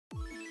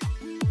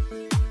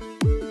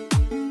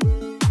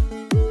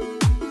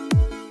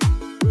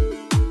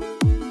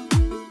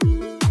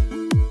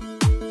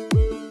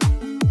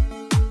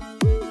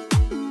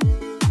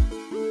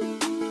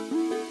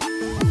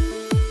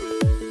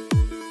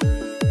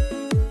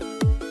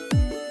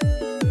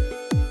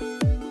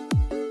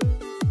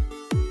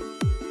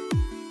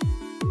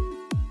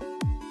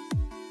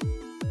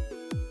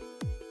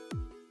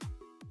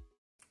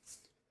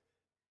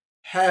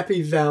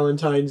Happy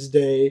Valentine's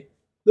Day,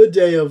 the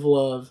day of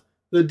love,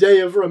 the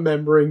day of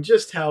remembering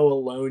just how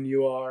alone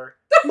you are.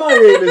 My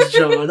name is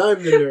John,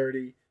 I'm the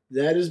nerdy.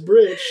 That is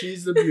Britt,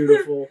 she's the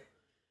beautiful.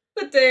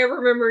 The day of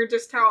remembering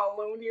just how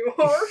alone you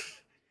are.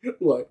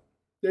 Look,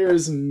 there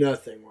is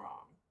nothing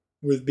wrong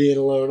with being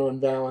alone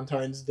on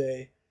Valentine's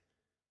Day.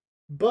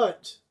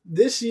 But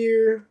this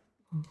year,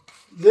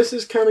 this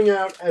is coming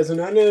out as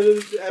an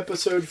unedited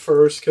episode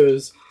first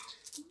because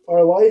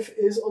our life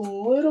is a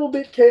little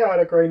bit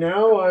chaotic right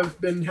now.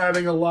 I've been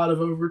having a lot of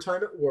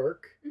overtime at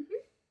work.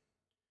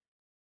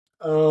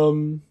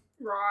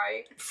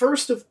 Right.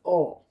 First of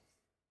all,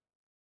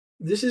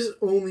 this is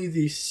only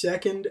the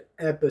second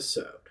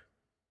episode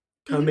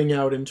coming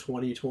out in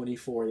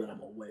 2024 that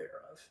I'm aware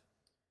of.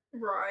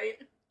 Right.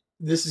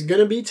 This is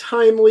going to be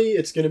timely.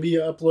 It's going to be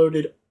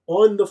uploaded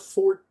on the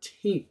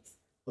 14th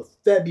of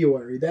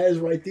February. That is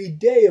right, the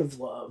day of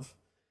love.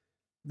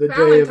 The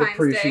day of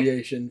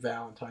appreciation,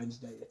 Valentine's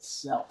Day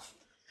itself.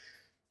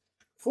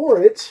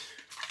 For it,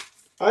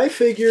 I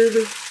figured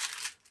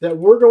that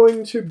we're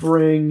going to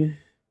bring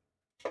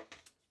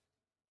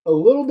a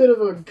little bit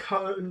of a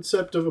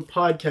concept of a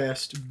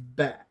podcast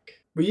back.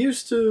 We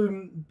used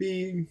to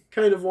be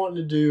kind of wanting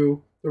to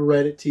do the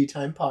Reddit Tea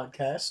Time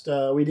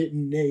podcast. We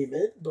didn't name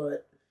it,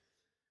 but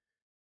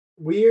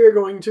we are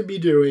going to be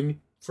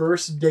doing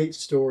first date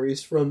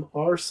stories from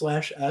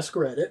r/Ask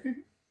Reddit.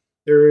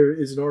 There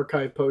is an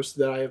archive post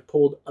that I have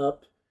pulled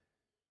up.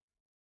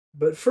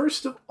 But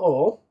first of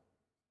all,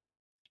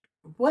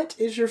 what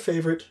is your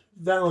favorite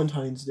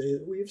Valentine's Day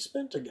that we've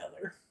spent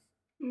together?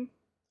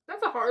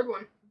 That's a hard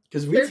one.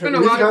 Because we've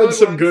had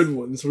some good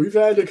ones. We've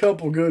had a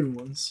couple good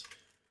ones.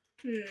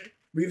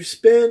 We've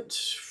spent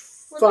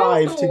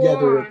 5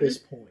 together at this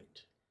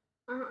point.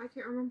 I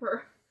can't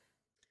remember.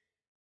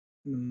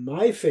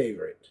 My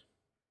favorite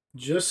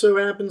just so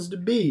happens to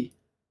be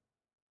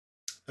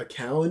a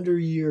calendar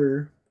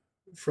year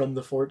from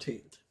the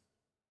 14th.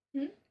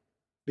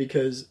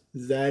 Because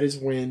that is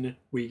when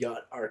we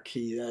got our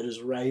key. That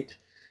is right.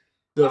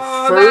 The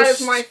first that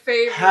is my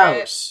favorite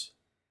house.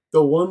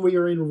 The one we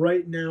are in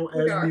right now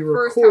as we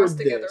record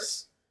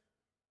this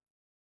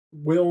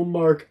will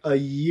mark a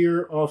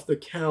year off the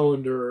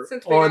calendar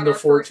on the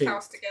 14th. First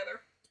house together.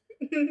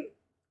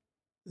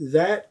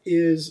 That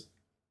is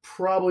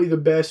probably the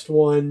best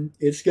one.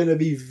 It's going to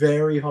be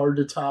very hard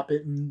to top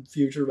it in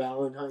future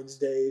Valentine's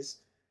Days.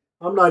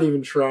 I'm not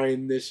even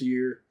trying this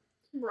year.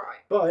 Right.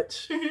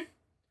 But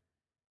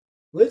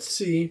let's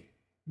see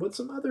what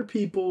some other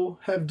people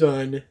have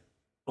done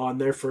on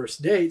their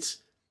first dates.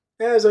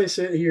 As I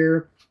sit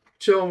here,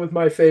 chilling with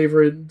my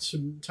favorite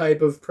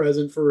type of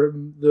present for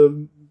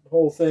the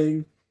whole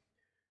thing.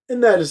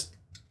 And that is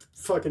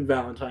fucking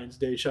Valentine's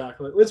Day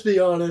chocolate. Let's be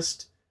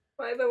honest.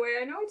 By the way,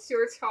 I know it's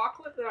your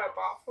chocolate that I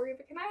bought for you,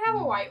 but can I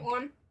have a white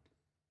one?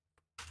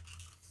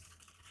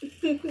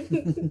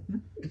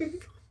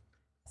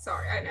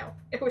 Sorry, I know.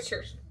 It was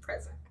your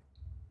present.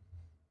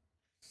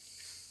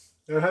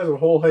 It has a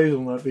whole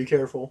hazelnut. Be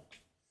careful.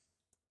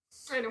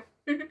 I know.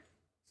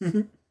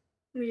 I'm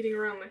eating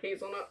around the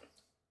hazelnut.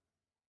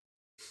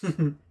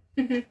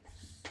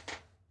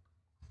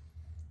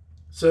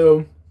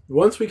 So,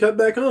 once we cut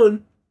back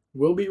on,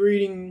 we'll be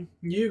reading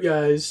you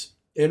guys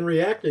and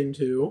reacting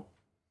to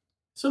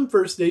some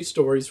first date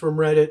stories from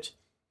Reddit.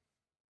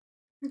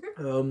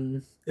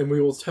 And we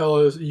will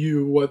tell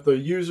you what the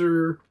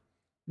user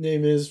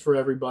name is for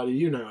everybody.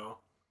 You know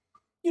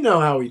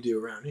how we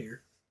do around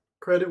here.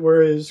 Credit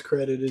where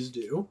credit is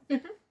due.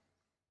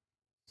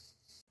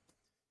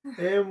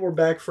 And we're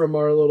back from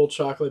our little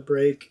chocolate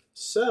break.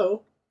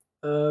 So,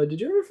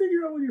 did you ever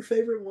figure out what your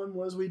favorite one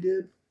was we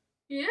did?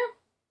 Yeah.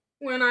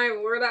 When I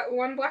wore that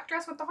one black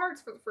dress with the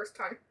hearts for the first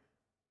time.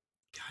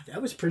 God,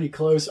 that was pretty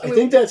close. I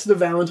think that's the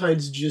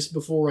Valentine's just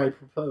before I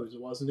proposed,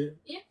 wasn't it?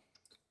 Yeah.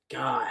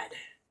 God.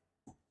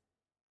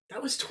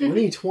 That was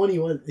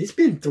 2021. It's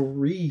been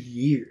 3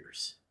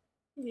 years.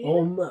 Yeah.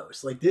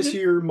 Almost. Like, this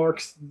year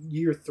marks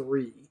year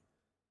 3.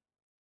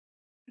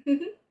 Man.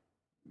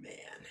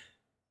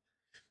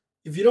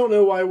 If you don't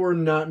know why we're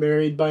not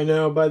married by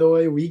now, by the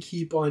way, we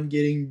keep on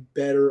getting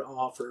better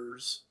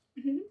offers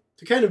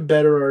to kind of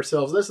better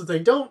ourselves. That's the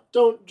thing.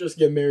 Don't just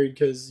get married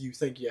because you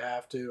think you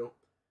have to.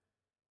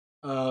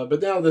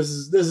 But now this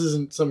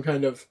isn't some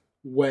kind of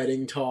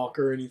wedding talk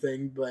or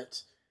anything,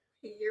 but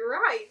you're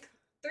right.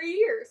 3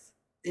 years.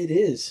 It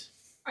is.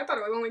 I thought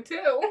it was only 2.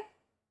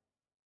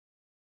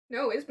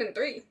 No, it's been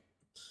 3.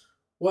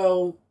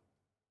 Well,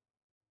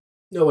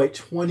 no, wait,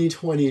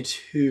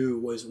 2022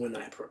 was when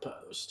I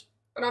proposed.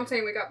 But I'm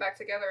saying we got back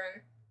together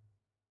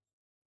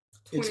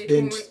in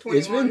 2021.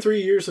 It's been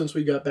 3 years since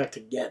we got back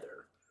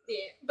together.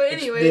 Yeah, but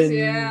anyways,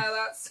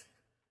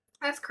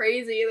 that's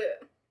crazy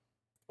that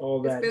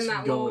all that's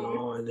going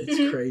on.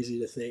 It's crazy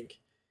to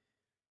think.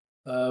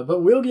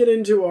 But we'll get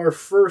into our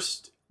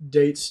first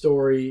date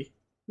story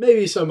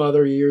maybe some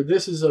other year.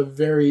 This is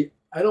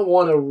I don't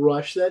want to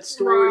rush that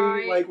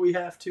story like we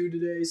have to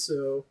today,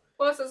 so.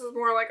 Plus, this is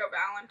more like a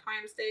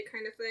Valentine's Day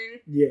kind of thing.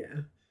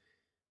 Yeah.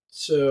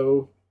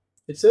 So,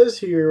 It says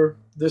here,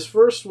 this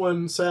first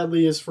one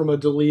sadly is from a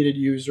deleted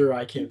user.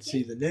 I can't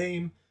see the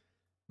name,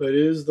 but it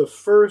is the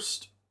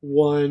first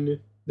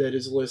one that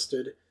is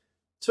listed.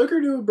 Took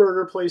her to a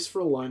burger place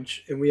for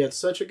lunch, and we had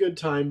such a good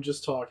time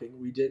just talking,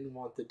 we didn't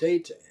want the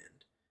date to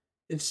end.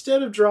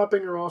 Instead of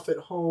dropping her off at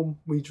home,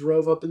 we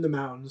drove up in the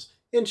mountains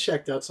and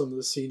checked out some of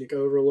the scenic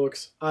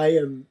overlooks. I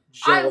am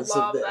jealous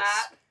of this. I love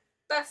that.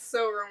 That's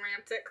so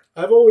romantic.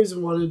 I've always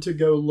wanted to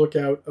go look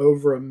out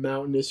over a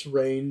mountainous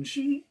range.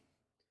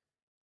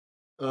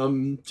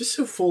 Just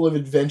so full of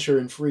adventure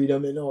and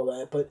freedom and all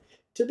that. But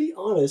to be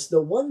honest,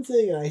 the one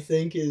thing I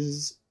think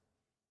is,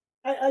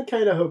 I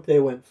kind of hope they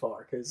went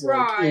far. Because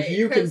if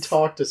you can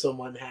talk to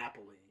someone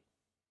happily.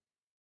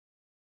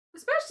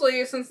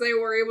 Especially since they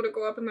were able to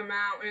go up in the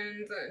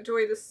mountains and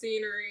enjoy the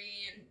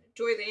scenery and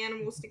enjoy the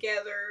animals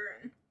together.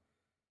 And,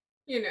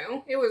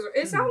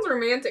 it sounds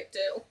romantic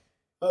too.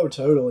 Oh,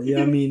 totally.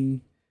 I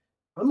mean,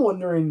 I'm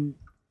wondering,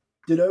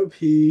 did OP...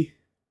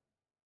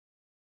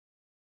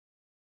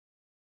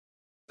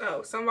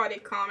 Oh, somebody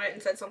commented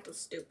and said something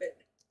stupid.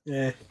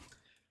 Yeah.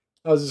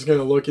 I was just going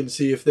to look and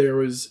see if there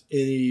was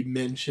any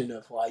mention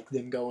of,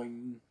 them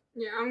going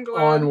I'm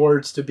glad.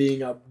 Onwards to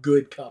being a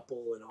good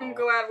couple and all. I'm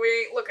glad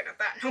we ain't looking at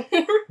that no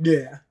more.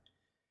 Yeah.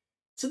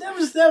 So that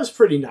was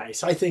pretty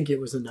nice. I think it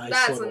was a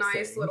nice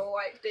little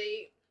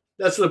date.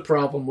 That's the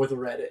problem with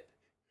Reddit.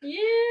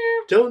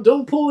 Yeah.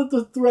 Don't pull at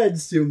the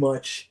threads too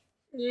much.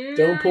 Yeah.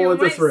 Don't pull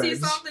at the threads. You might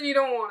see something you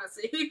don't want to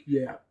see.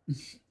 Yeah.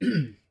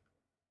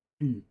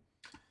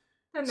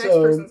 The next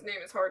person's name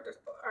is hard to...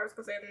 I was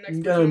going to say the next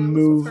I'm going to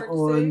move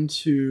on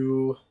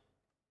to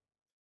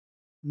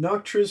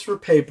Noctris for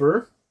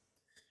Paper.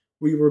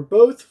 We were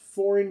both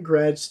foreign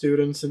grad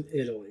students in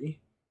Italy.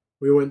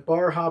 We went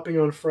bar hopping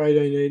on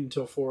Friday night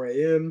until 4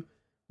 a.m.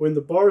 when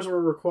the bars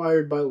were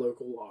required by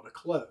local law to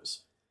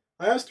close.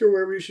 I asked her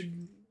where we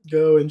should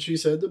go, and she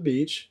said the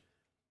beach.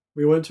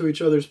 We went to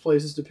each other's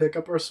places to pick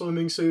up our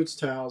swimming suits,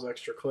 towels,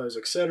 extra clothes,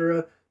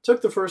 etc.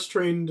 Took the first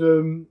train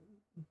to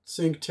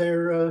Cinque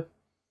Terre.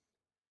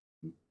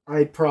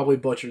 I probably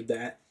butchered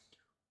that.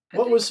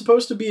 What was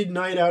supposed to be a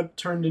night out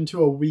turned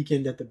into a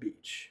weekend at the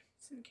beach.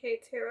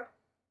 Cinque Terre.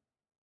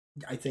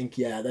 I think,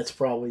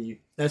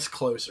 that's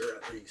closer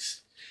at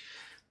least.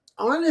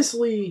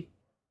 Honestly,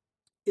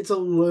 it's a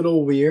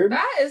little weird.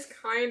 That is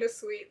kind of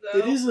sweet, though.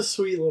 It is a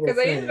sweet little thing.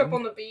 Because they ended up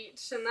on the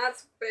beach, and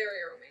that's very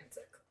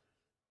romantic.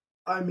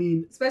 I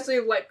mean... Especially,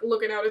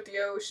 looking out at the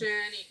ocean,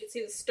 you can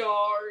see the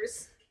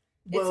stars.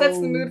 It sets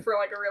the mood for, a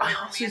really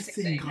romantic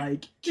thing. I also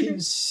think,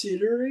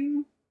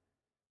 considering...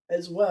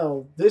 as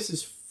well, this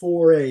is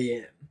 4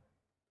 a.m.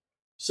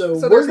 So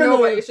we're gonna,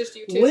 nobody, it's just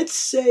you two. Let's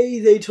say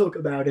they took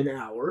about an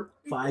hour,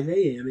 5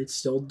 a.m. It's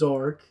still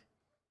dark,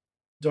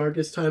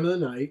 darkest time of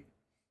the night,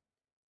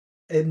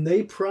 and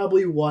they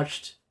probably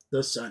watched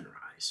the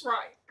sunrise.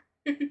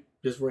 Right.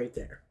 Just right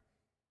there.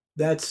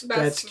 That's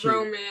cute.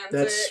 Romantic.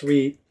 That's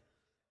sweet.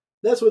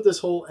 That's what this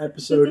whole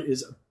episode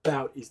is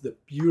about, is the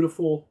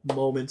beautiful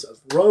moments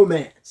of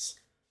romance.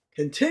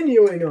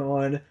 Continuing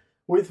on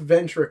with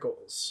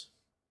ventricles.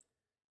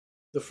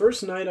 The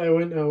first night I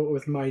went out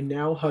with my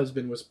now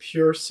husband was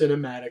pure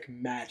cinematic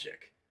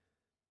magic.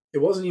 It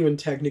wasn't even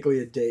technically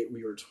a date.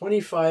 We were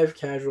 25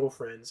 casual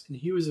friends, and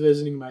he was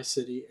visiting my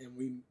city, and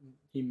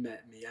he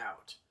met me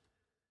out.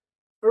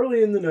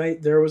 Early in the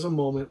night, there was a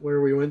moment where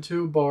we went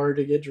to a bar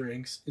to get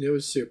drinks, and it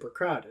was super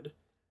crowded.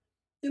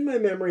 In my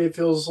memory, it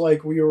feels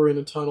like we were in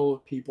a tunnel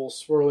of people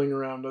swirling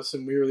around us,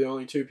 and we were the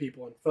only two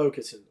people in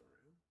focus in the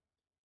room.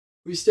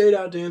 We stayed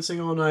out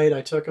dancing all night.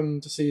 I took him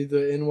to see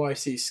the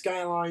NYC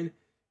skyline,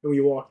 and we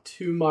walked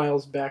 2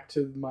 miles back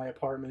to my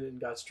apartment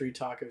and got street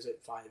tacos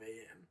at 5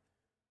 a.m.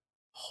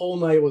 Whole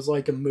night was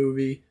like a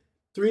movie.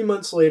 3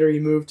 months later, he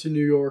moved to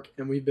New York,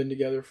 and we've been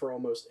together for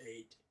almost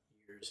 8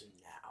 years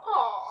now.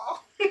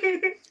 Aww.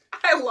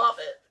 I love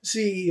it.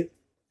 See,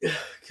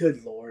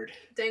 good Lord.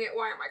 Dang it,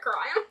 why am I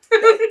crying?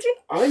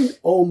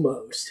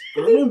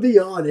 I'm gonna be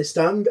honest,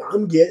 I'm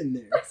getting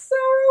there. That's so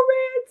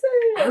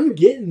romantic. I'm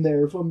getting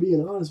there, if I'm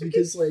being honest,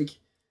 because,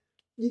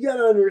 you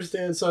gotta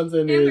understand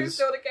something and they're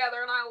still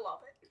together, and I love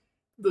it.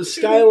 The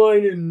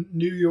skyline in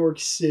New York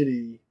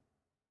City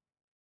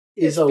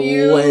is a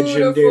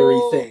legendary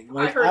thing.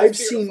 I've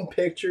seen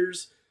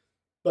pictures,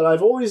 but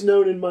I've always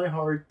known in my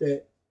heart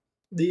that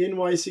the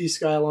NYC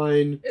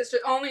skyline is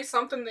just only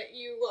something that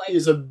you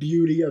is a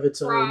beauty of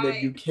its own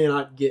that you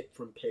cannot get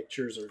from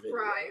pictures or videos.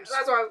 Right.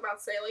 That's what I was about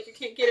to say. You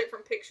can't get it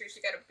from pictures.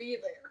 You gotta be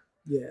there.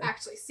 Yeah.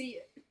 Actually see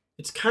it.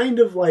 It's kind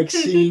of like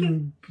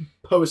seeing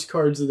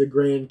postcards of the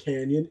Grand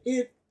Canyon.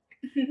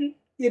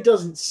 It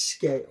doesn't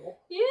scale.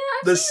 Yeah,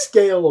 the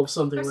scale of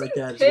something like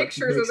that.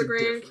 Pictures of the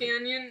Grand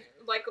Canyon,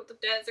 with the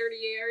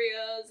deserty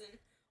areas and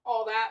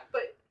all that,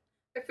 but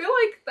I feel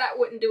like that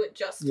wouldn't do it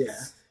justice. Yeah,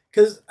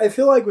 because I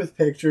feel like with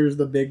pictures,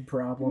 the big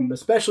problem,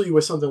 especially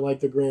with something like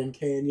the Grand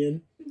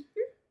Canyon,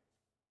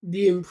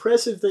 the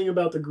impressive thing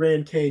about the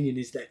Grand Canyon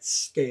is that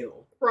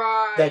scale.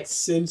 Right. That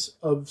sense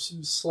of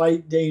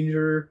slight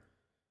danger,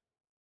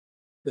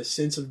 the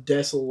sense of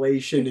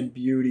desolation and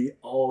beauty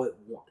all at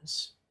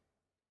once.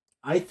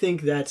 I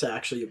think that's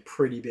actually a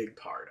pretty big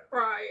part of it.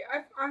 Right.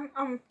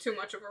 I'm too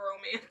much of a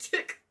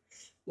romantic.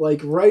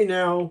 Like, right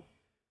now,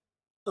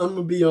 I'm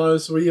gonna be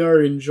honest, we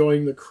are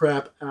enjoying the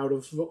crap out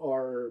of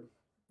our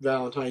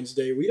Valentine's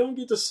Day. We don't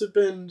get to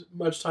spend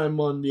much time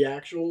on the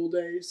actual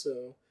day,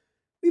 so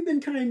we've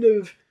been kind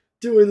of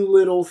doing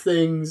little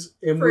things,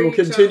 and we'll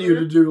continue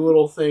to do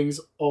little things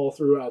all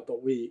throughout the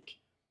week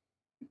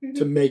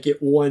to make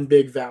it one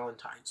big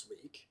Valentine's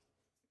week.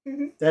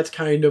 Mm-hmm. That's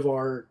kind of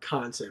our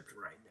concept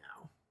right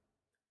now.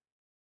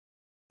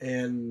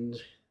 And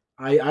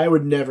I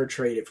would never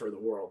trade it for the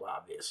world,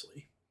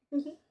 obviously.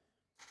 Mm-hmm.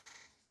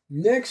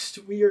 Next,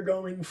 we are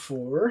going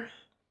for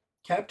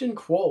Captain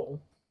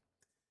Quoll.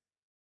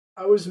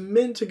 I was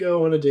meant to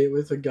go on a date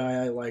with a guy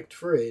I liked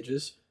for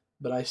ages,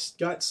 but I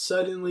got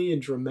suddenly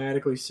and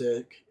dramatically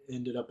sick,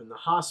 ended up in the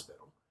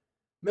hospital.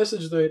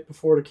 Messaged the night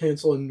before to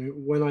cancel,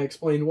 and when I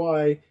explained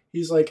why,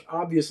 he's like,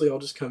 obviously I'll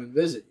just come and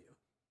visit you.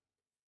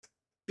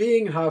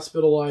 Being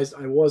hospitalized,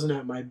 I wasn't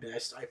at my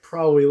best. I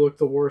probably looked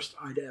the worst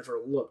I'd ever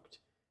looked.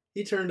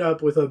 He turned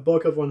up with a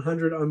book of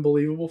 100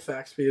 unbelievable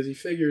facts because he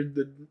figured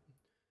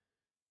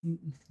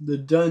the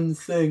done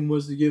thing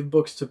was to give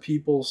books to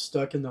people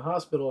stuck in the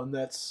hospital, and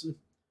that's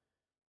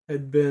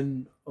had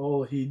been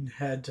all he'd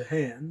had at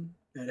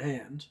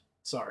hand.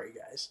 Sorry,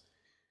 guys.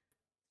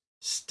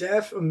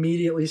 Staff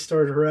immediately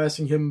started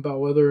harassing him about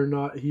whether or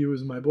not he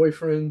was my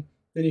boyfriend.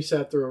 Then he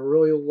sat through a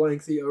really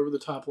lengthy,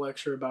 over-the-top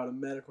lecture about a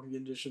medical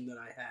condition that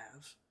I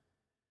have.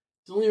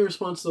 His only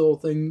response to the whole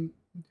thing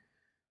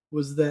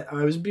was that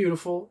I was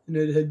beautiful, and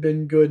it had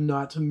been good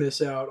not to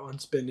miss out on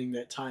spending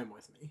that time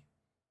with me.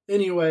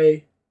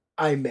 Anyway,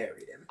 I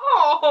married him.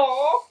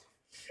 Oh,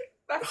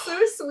 that's so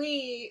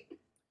sweet.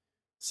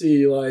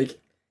 See, like...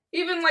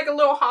 even, like, a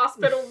little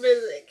hospital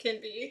visit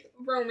can be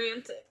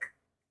romantic.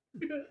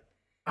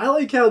 I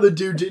like how the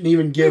dude didn't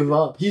even give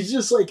up. He's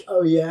just like,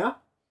 oh yeah?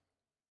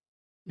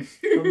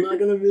 I'm not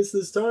going to miss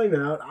this time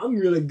out. I'm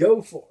going to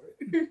go for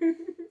it.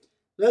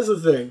 That's the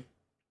thing.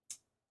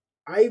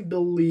 I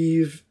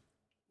believe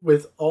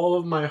with all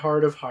of my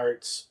heart of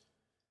hearts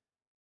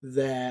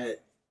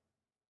that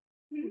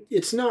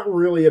it's not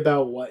really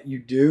about what you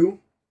do.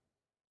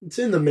 It's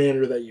in the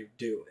manner that you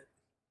do it.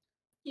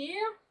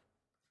 Yeah.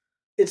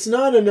 It's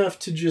not enough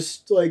to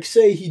just, like,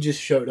 say he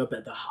just showed up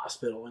at the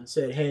hospital and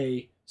said,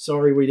 hey,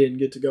 sorry we didn't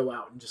get to go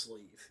out, and just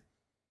leave.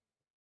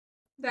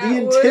 The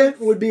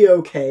intent would be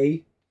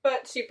okay.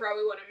 But she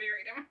probably wouldn't have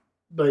married him.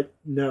 But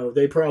no,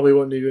 they probably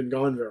wouldn't have even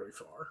gone very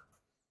far.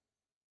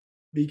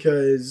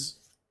 Because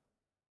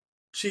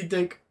she'd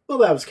think, well,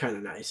 that was kind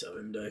of nice of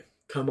him to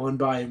come on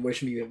by and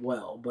wish me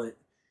well. But,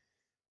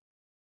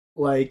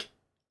 like,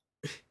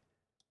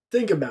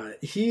 think about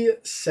it. He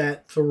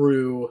sat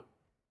through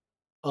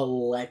a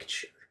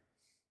lecture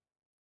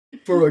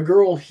for a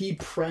girl he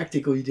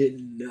practically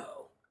didn't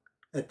know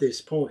at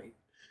this point.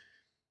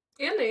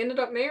 And they ended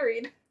up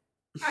married.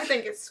 I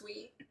think it's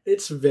sweet.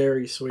 It's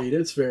very sweet.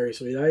 It's very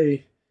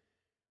sweet.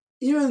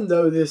 Even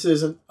though this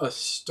isn't a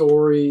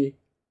story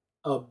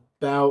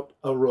about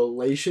a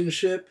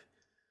relationship,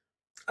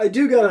 I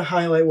do gotta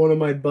highlight one of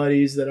my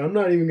buddies that I'm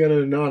not even gonna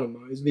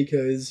anonymize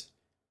because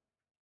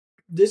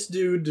this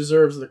dude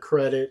deserves the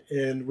credit,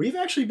 and we've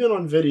actually been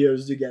on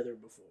videos together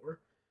before.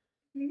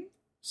 Mm-hmm.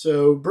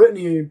 So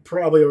Brittany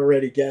probably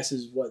already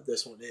guesses what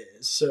this one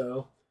is.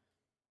 So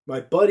my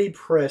buddy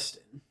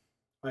Preston,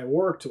 I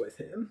worked with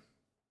him.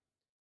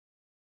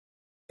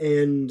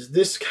 And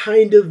this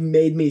kind of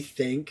made me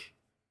think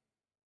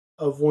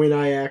of when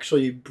I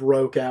actually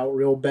broke out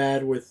real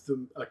bad with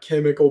a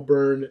chemical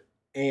burn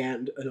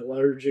and an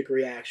allergic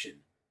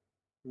reaction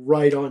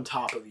right on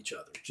top of each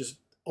other, just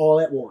all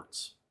at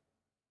once.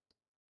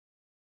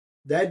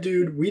 That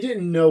dude, we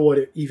didn't know what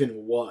it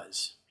even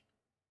was.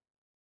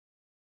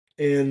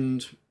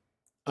 And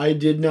I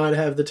did not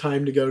have the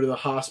time to go to the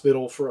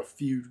hospital for a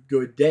few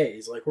good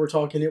days. Like, we're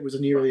talking, it was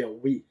nearly a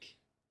week.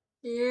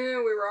 Yeah,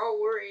 we were all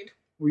worried.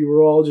 We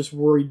were all just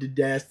worried to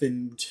death,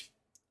 and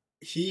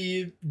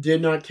he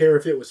did not care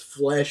if it was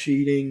flesh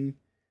eating.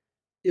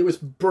 It was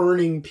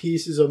burning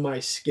pieces of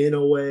my skin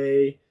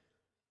away.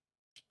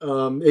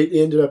 It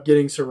ended up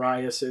getting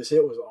psoriasis.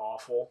 It was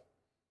awful.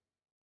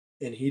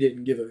 And he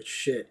didn't give a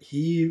shit.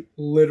 He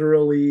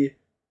literally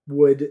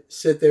would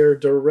sit there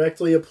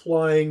directly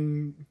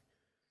applying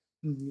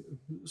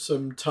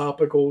some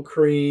topical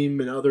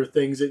cream and other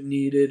things it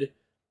needed,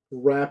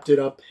 wrapped it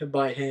up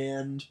by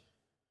hand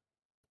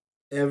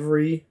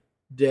every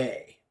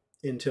day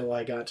until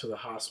I got to the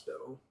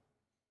hospital.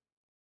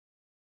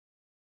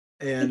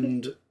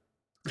 And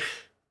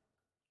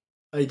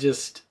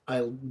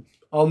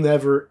I'll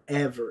never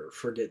ever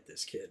forget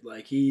this kid.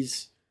 Like,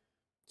 he's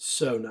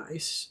so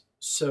nice,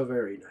 so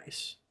very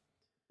nice.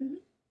 Mm-hmm.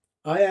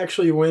 I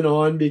actually went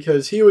on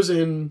because he was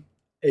in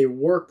a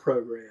work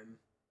program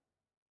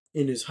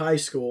in his high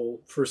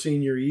school for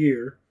senior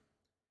year.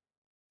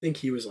 I think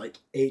he was like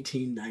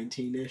 18,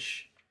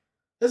 19-ish.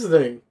 That's the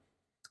thing.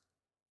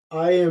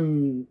 I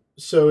am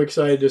so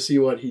excited to see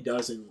what he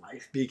does in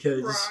life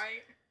because,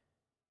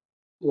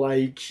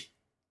 like,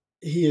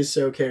 He is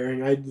so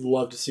caring. I'd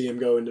love to see him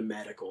go into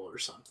medical or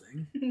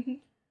something.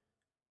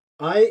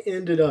 I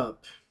ended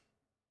up,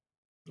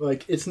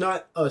 like, it's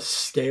not a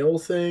scale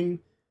thing.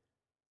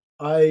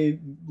 I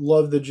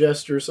love the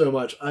gesture so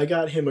much. I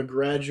got him a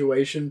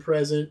graduation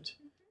present,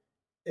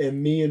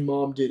 and me and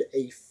Mom did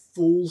a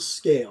full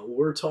scale.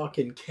 We're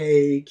talking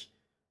cake.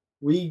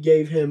 We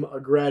gave him a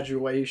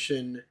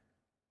graduation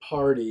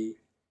party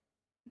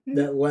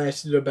that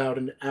lasted about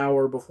an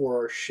hour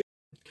before our shift.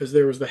 Because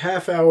there was the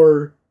half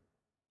hour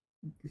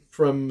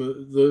from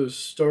the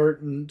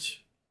start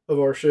of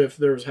our shift,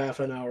 there was half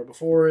an hour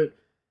before it.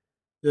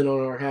 Then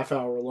on our half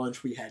hour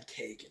lunch, we had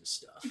cake and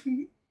stuff.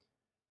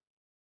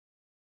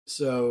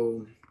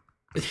 So,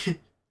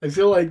 I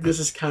feel like this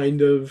is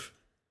kind of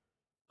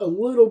a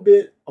little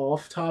bit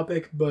off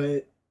topic,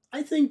 but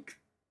I think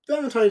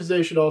Valentine's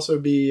Day should also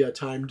be a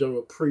time to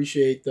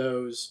appreciate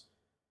those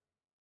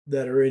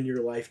that are in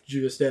your life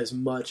just as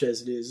much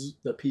as it is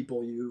the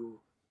people you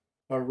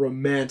are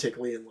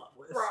romantically in love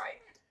with. Right.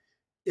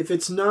 If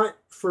it's not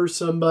for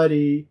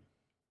somebody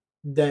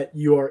that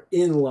you are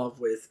in love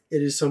with,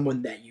 it is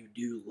someone that you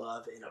do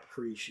love and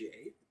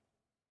appreciate.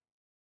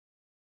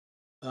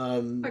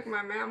 Like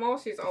my mama,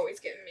 she's always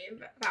getting me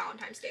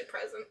Valentine's Day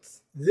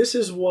presents. This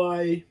is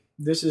why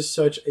this is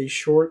such a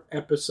short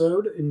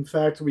episode. In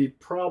fact, we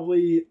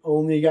probably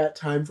only got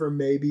time for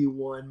maybe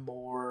one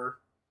more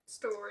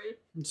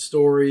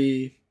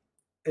story,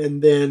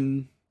 and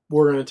then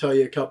we're going to tell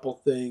you a couple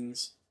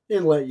things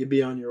and let you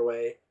be on your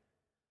way.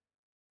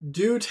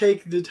 Do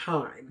take the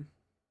time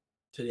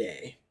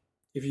today,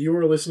 if you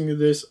are listening to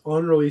this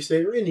on release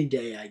day, or any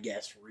day, I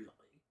guess, really,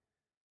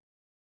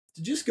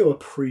 to just go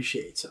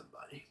appreciate somebody.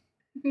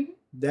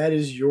 That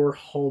is your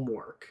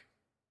homework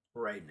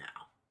right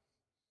now.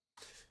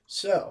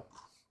 So,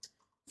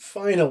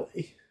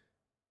 finally,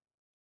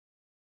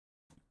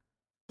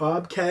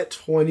 Bobcat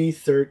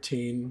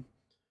 2013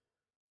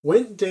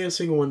 went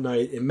dancing one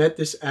night and met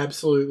this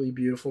absolutely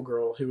beautiful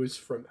girl who was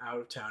from out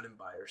of town and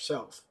by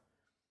herself.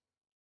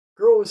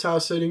 Girl was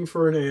house sitting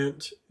for an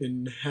aunt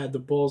and had the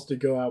balls to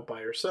go out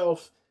by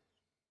herself.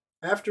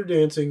 After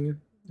dancing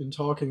and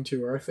talking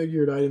to her, I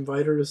figured I'd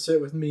invite her to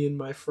sit with me and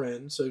my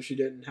friend so she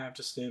didn't have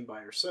to stand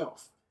by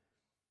herself.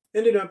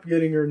 Ended up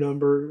getting her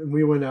number, and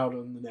we went out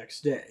on the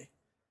next day.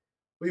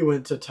 We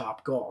went to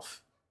Top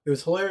Golf. It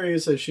was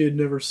hilarious as she had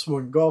never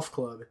swung a golf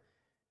club,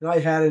 and I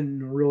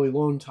hadn't in a really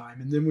long time,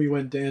 and then we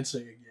went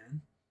dancing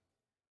again.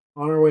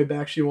 On our way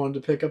back, she wanted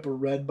to pick up a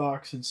red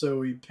box, and so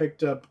we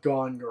picked up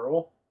Gone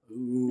Girl.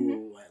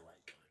 Ooh, I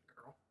like Gone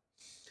Girl.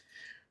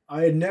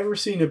 I had never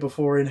seen it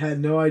before and had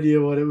no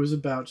idea what it was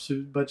about,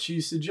 but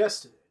she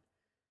suggested it.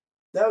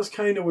 That was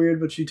kind of weird,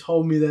 but she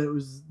told me that it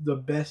was the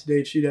best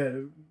date she'd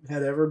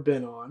had ever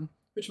been on,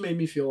 which made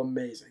me feel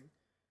amazing.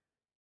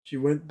 She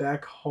went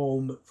back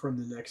home from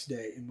the next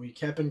day, and we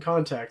kept in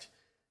contact.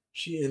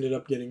 She ended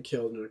up getting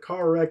killed in a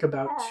car wreck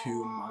about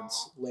 2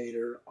 months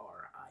later,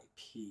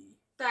 R.I.P.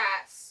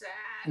 That's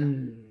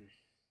sad.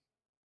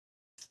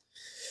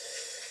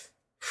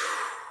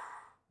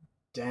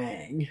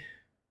 Dang.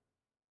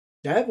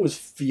 That was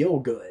feel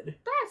good.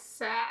 That's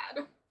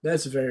sad.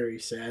 That's very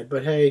sad,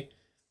 but hey,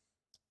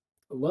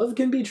 love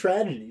can be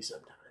tragedy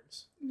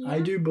sometimes. Yeah. I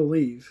do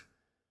believe.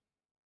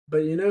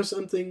 But you know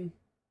something?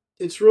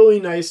 It's really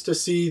nice to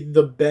see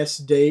the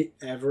best date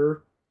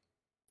ever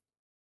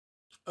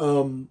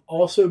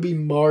also be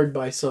marred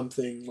by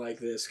something like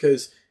this,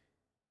 because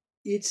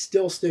it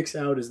still sticks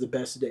out as the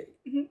best date,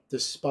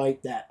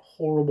 despite that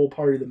horrible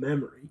part of the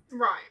memory.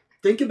 Right.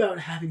 Think about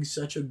having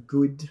such a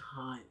good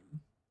time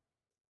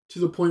to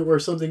the point where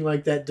something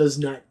like that does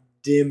not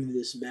dim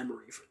this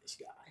memory for this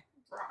guy.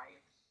 Right.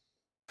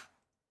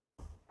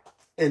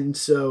 And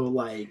so,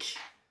 like,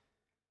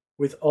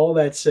 with all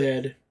that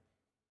said,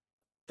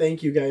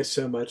 thank you guys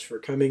so much for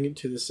coming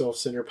to the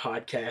Self-Center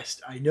podcast.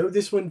 I know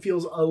this one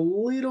feels a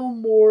little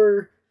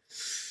more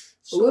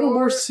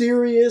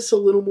serious, a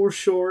little more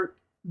short,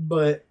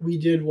 but we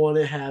did want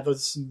to have a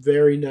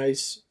very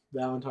nice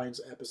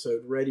Valentine's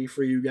episode ready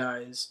for you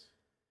guys.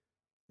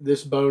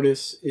 This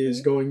bonus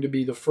is going to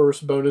be the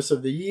first bonus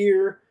of the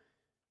year,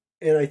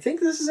 and I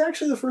think this is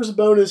actually the first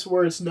bonus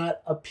where it's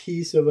not a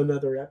piece of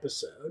another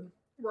episode.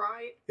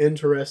 Right.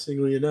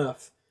 Interestingly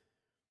enough.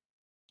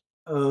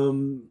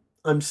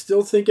 I'm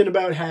still thinking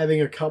about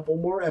having a couple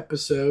more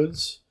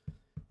episodes,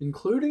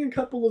 including a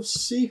couple of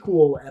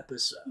sequel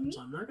episodes.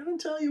 I'm not going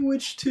to tell you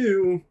which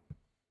two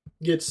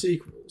get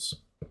sequels,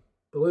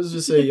 but let's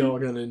just say y'all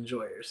are going to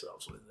enjoy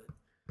yourselves with it.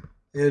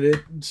 And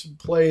it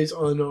plays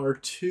on our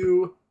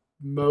 2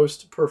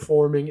 most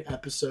performing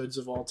episodes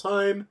of all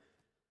time.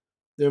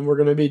 Then we're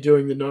going to be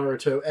doing the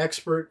Naruto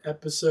Expert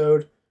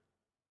episode.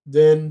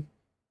 Then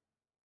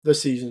the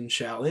season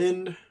shall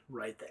end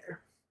right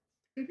there.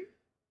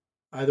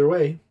 Either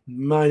way,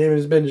 my name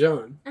has been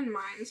John. And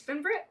mine's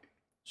been Britt.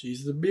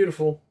 She's the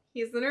beautiful.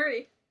 He's the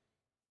nerdy.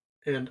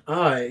 And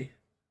I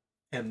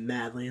am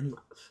madly in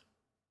love.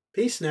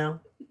 Peace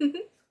now.